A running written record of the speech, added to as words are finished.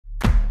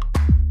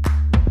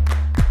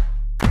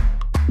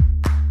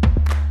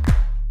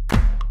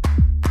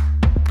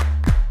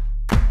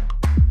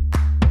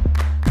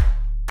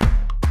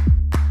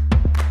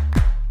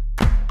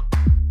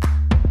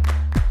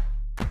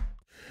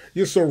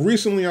Yeah, so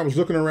recently I was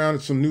looking around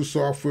at some new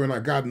software and I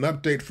got an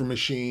update for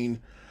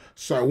Machine.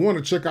 So I want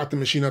to check out the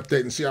Machine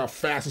update and see how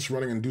fast it's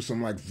running and do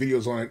some like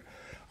videos on it.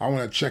 I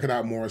want to check it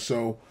out more.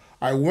 So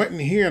I went in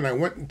here and I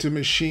went into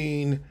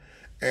Machine,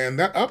 and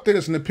that update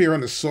doesn't appear on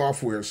the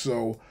software.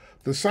 So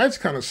the site's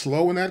kind of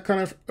slow in that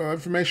kind of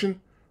information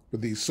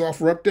with the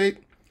software update.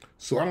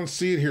 So I don't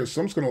see it here.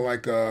 So I'm just going to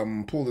like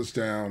pull this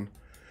down.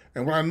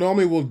 And what I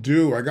normally will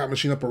do, I got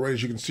Machine up already,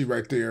 as you can see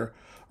right there.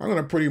 I'm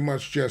going to pretty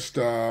much just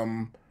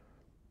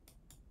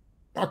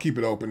I'll keep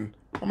it open.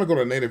 I'm gonna go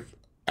to native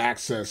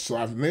access. So I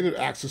have native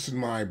access in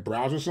my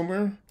browser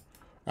somewhere.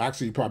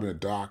 Actually, probably in a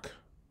dock.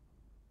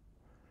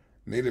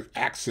 Native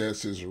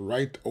access is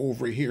right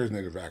over here is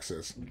native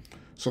access.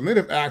 So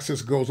native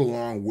access goes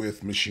along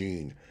with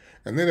Machine.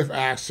 And native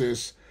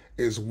access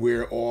is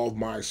where all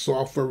my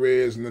software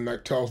is, and then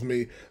that tells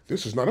me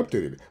this is not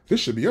updated. This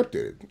should be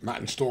updated,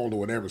 not installed or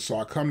whatever. So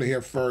I come to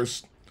here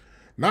first,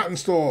 not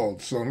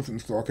installed. So nothing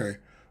installed. Okay.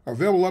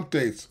 Available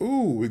updates.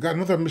 Ooh, we got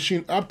another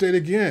Machine update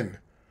again.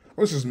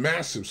 Oh, this is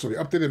massive. So they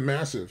updated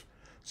massive.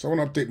 So I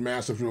want to update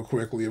massive real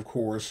quickly, of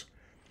course.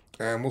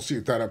 And we'll see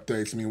if that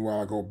updates.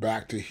 Meanwhile, I go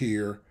back to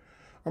here.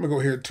 I'm going to go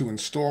here to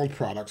installed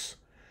products.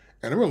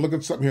 And I'm going to look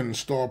at something here in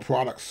installed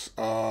products.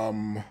 I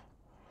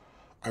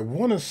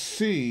want to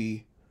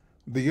see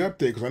the update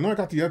because I know I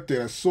got the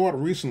update. I saw it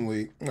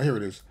recently. Oh, here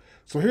it is.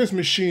 So here's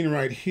Machine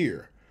right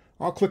here.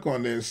 I'll click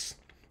on this.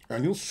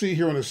 And you'll see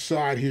here on the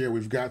side here,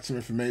 we've got some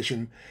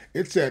information.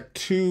 It's at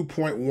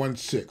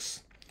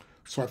 2.16.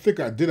 So I think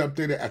I did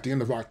update it at the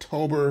end of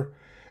October.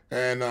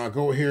 And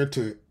go here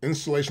to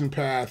installation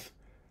path.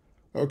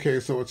 Okay,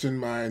 so it's in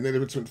my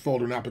native instrument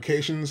folder in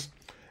applications.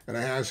 And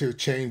it has here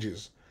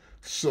changes.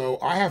 So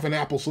I have an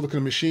Apple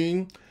Silicon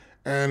machine.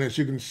 And as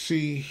you can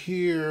see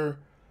here,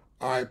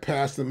 I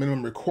passed the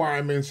minimum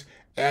requirements,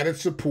 added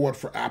support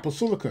for Apple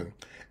Silicon,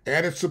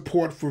 added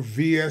support for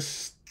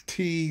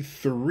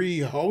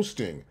VST3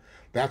 hosting.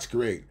 That's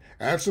great.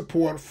 Add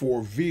support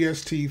for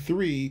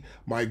VST3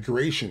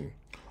 migration.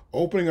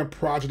 Opening a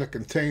project that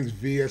contains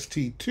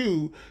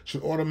VST2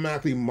 should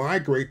automatically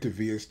migrate to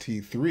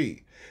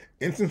VST3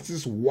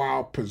 instances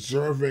while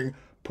preserving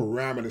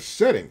parameter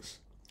settings.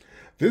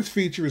 This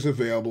feature is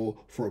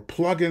available for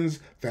plugins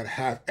that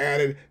have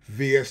added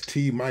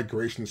VST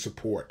migration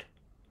support.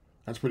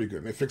 That's pretty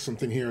good. They fixed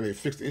something here. They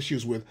fixed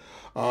issues with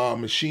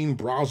machine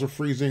browser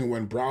freezing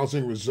when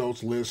browsing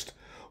results list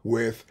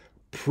with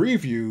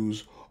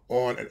previews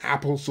on an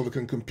Apple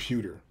Silicon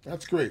computer.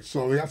 That's great.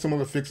 So they got some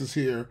other fixes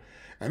here,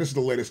 and this is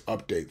the latest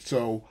update.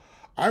 So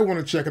I want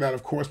to check it out,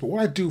 of course, but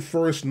what I do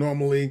first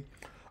normally,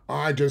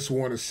 I just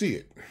want to see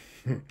it.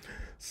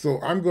 So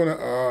I'm going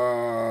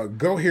to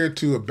go here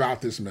to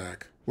About This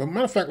Mac. Well,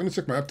 matter of fact, let me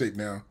check my update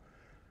now.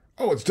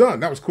 Oh, it's done.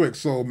 That was quick.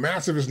 So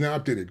Massive is now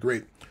updated.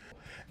 Great.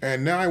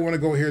 And now I want to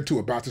go here to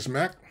About This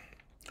Mac,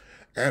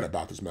 and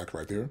About This Mac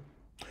right there.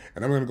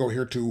 And I'm going to go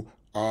here to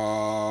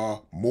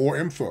More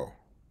Info.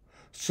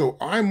 So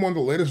I'm on the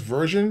latest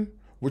version,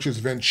 which is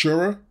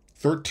Ventura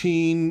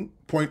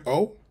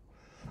 13.0.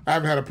 I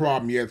haven't had a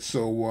problem yet,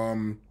 so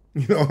I'm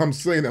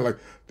saying that like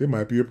there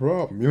might be a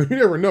problem. You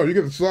never know. You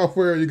get the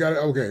software, you got it.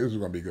 Okay, this is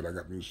gonna be good. I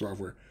got new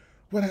software.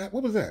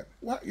 What was that?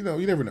 What you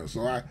never know.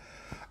 So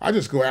I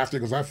just go after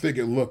it because I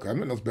figure, look, I've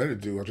nothing else better to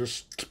do. I'll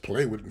just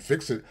play with it and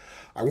fix it.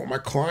 I want my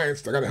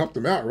clients. I got to help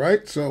them out,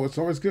 right? So it's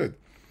always good.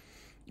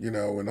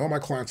 And all my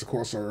clients, of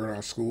course, are in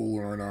our school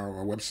or in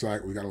our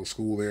website. We got a little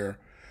school there.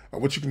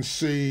 Which you can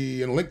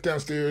see and link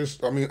downstairs,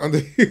 under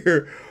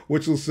here,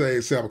 which will say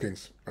Sample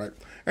Kings, right?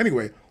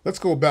 Anyway, let's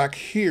go back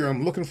here.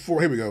 I'm looking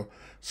for, here we go,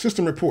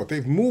 System Report.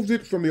 They've moved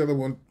it from the other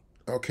one.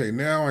 Okay,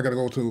 now I got to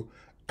go to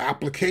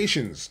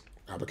Applications.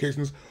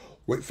 Applications,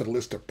 wait for the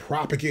list to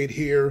propagate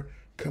here.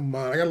 Come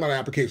on, I got a lot of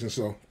applications,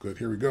 so good,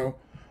 here we go.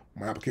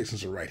 My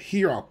applications are right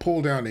here. I'll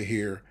pull down to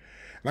here,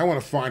 and I want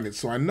to find it.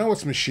 So I know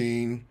it's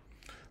Machine,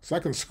 so I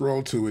can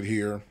scroll to it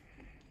here.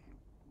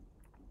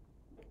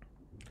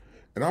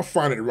 And I'll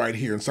find it right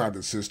here inside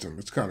the system.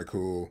 It's kind of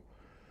cool.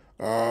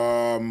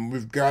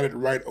 We've got it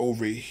right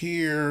over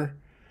here.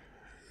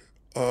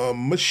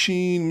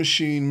 Machine.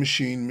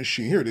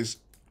 Here it is.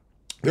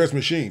 There's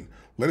Machine.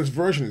 Latest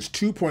version is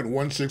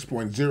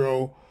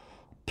 2.16.0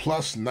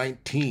 plus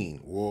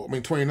 19. Well,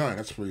 29.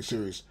 That's pretty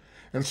serious.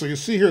 And so you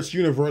see here, it's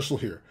universal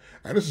here.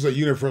 And this is a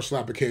universal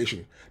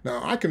application.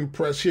 Now, I can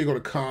press here, go to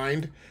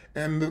Kind.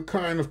 And the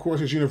Kind, of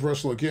course, is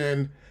universal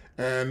again.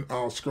 And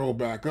I'll scroll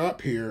back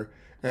up here.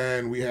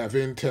 And we have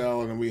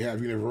Intel and we have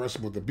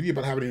Universal. But the beauty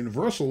about having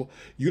Universal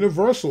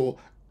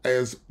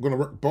is going to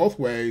work both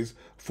ways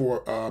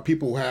for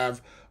people who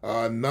have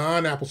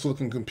non-Apple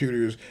Silicon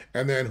computers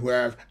and then who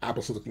have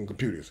Apple Silicon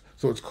computers.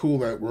 So it's cool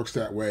that it works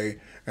that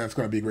way, and it's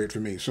going to be great for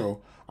me.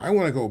 So I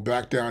want to go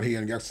back down here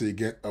and actually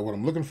get what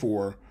I'm looking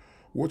for,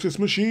 which is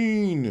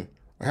Machine.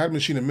 I had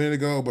Machine a minute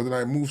ago, but then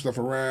I moved stuff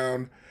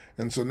around,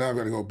 and so now I've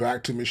got to go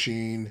back to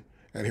Machine,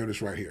 and here it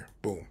is right here.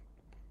 Boom.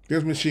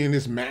 There's Machine.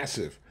 It's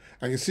massive.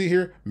 And you see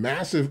here,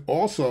 Massive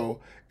also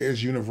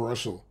is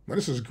universal. Now,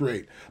 this is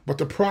great. But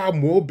the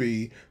problem will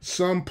be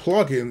some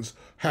plugins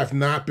have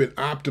not been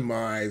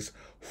optimized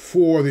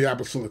for the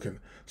Apple Silicon.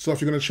 So if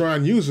you're going to try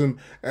and use them,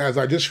 as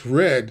I just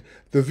read,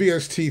 the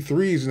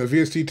VST3s and the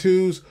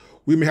VST2s,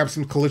 we may have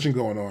some collision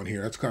going on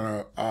here. That's kind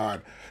of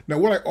odd. Now,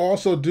 what I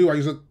also do, I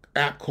use an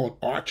app called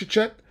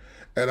ArchiCheck,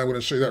 and I'm going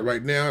to show you that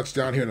right now. It's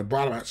down here in the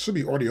bottom. It should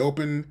be already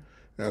open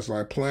as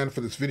I planned for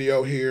this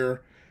video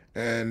here.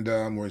 And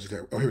where is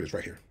it? Oh, here it is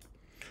right here.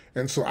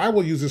 And so I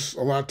will use this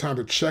a lot of time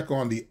to check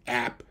on the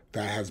app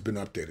that has been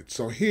updated.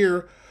 So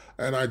here,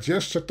 and I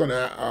just checked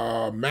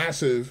on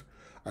Massive.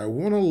 I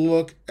want to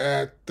look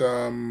at,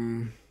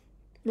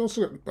 let's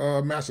look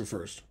at Massive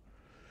first.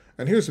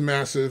 And here's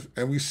Massive,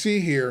 and we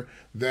see here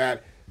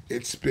that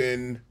it's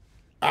been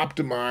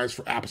optimized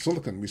for Apple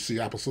Silicon. We see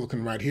Apple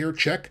Silicon right here,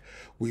 check.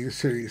 We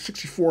see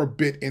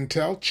 64-bit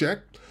Intel, check.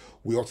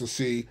 We also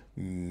see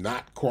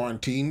not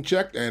quarantined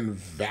checked and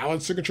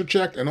valid signature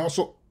checked and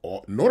also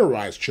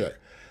notarized check.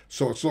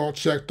 So it's all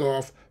checked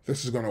off.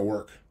 This is going to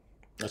work.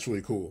 That's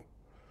really cool.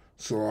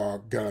 So I'll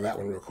get out of that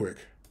one real quick.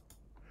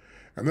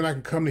 And then I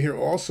can come to here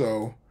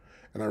also,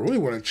 and I really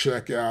want to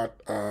check out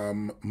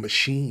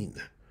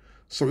Maschine.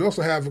 So we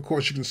also have, of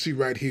course, you can see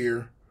right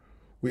here,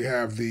 we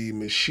have the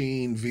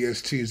Maschine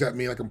VSTs. That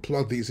means I can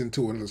plug these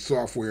into another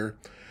software.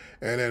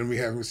 And then we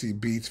have, we see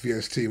Beats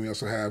VST, and we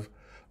also have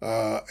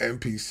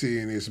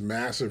MPC, and it's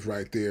Massive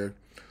right there.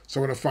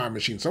 So I'm going to find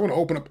Maschine. So I want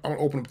to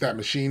open up that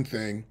Maschine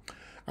thing.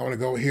 I want to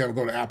go here. I'm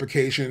going to go to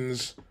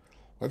Applications.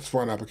 Let's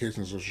find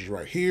Applications, which is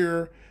right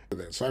here.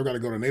 So I've got to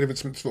go to Native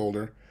Instruments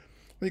folder.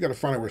 Then you got to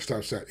find out where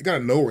stuff's at. You got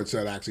to know where it's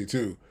at actually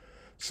too.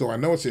 So I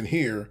know it's in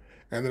here,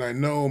 and then I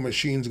know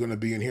Machine's going to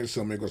be in here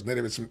somewhere because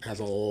Native Instruments has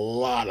a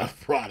lot of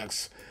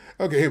products.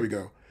 Okay, here we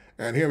go.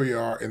 And here we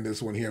are in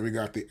this one here. We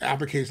got the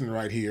application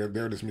right here.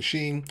 There it is,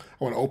 Maschine.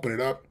 I want to open it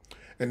up.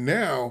 And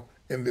now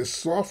in this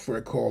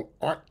software called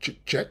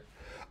ArchiCheck,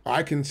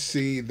 I can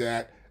see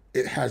that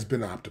it has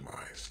been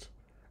optimized.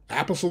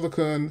 Apple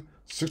Silicon,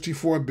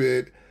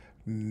 64-bit,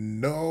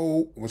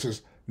 which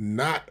is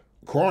not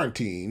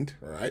quarantined,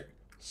 all right?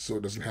 So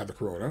it doesn't have the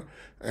corona.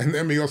 And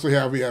then we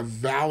have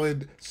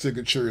valid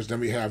signatures,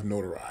 then we have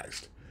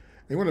notarized.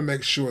 You want to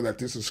make sure that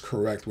this is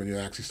correct when you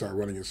actually start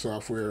running your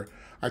software.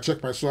 I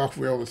check my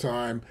software all the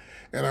time.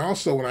 And I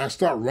also, when I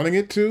start running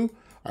it too,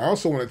 I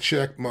also want to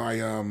check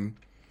my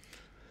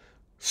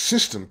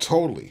system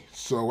totally.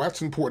 So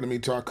that's important to me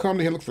too. I come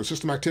to here, look for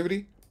system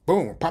activity.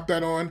 Boom, pop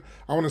that on.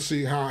 I want to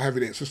see how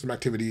heavy that system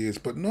activity is,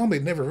 but normally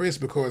it never is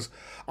because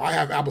I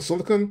have Apple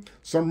Silicon,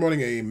 so I'm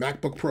running a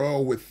MacBook Pro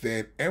with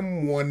an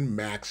M1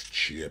 Max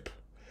chip.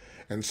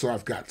 And so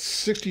I've got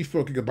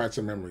 64 gigabytes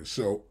of memory,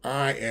 so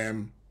I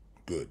am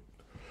good.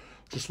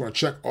 Just want to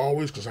check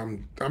always because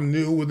I'm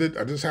new with it.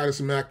 I just had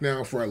this Mac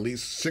now for at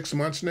least 6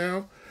 months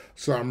now,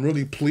 so I'm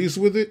really pleased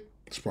with it.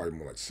 It's probably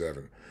more like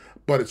 7.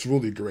 But it's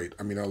really great.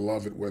 I mean, I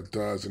love it, what it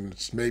does, and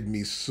it's made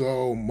me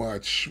so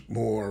much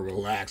more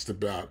relaxed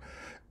about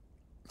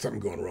something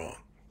going wrong.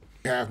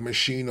 I have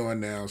Maschine on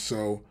now,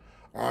 so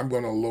I'm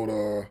going to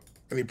load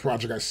any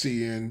project I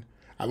see in.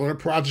 I load a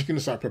project in,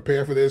 so I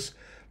prepare for this.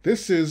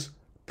 This is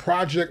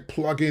project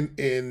plugin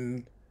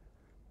in,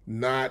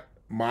 not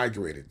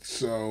migrated.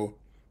 So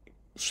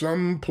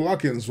some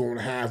plugins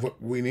won't have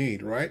what we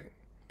need, right?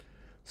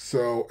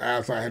 So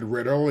as I had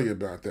read earlier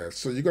about that.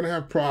 So you're going to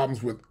have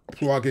problems with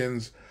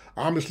plugins.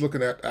 I'm just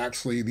looking at,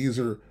 actually, these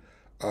are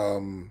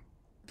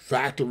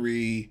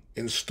factory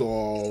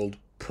installed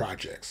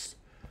projects.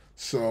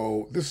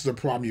 So this is a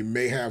problem you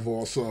may have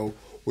also.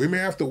 We may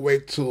have to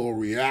wait till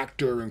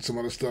Reactor and some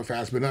other stuff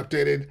has been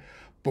updated,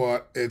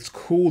 but it's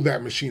cool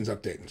that Machine's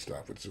updating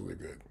stuff. It's really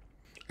good.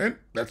 And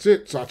that's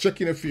it. So I'll check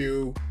you in a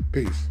few.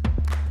 Peace.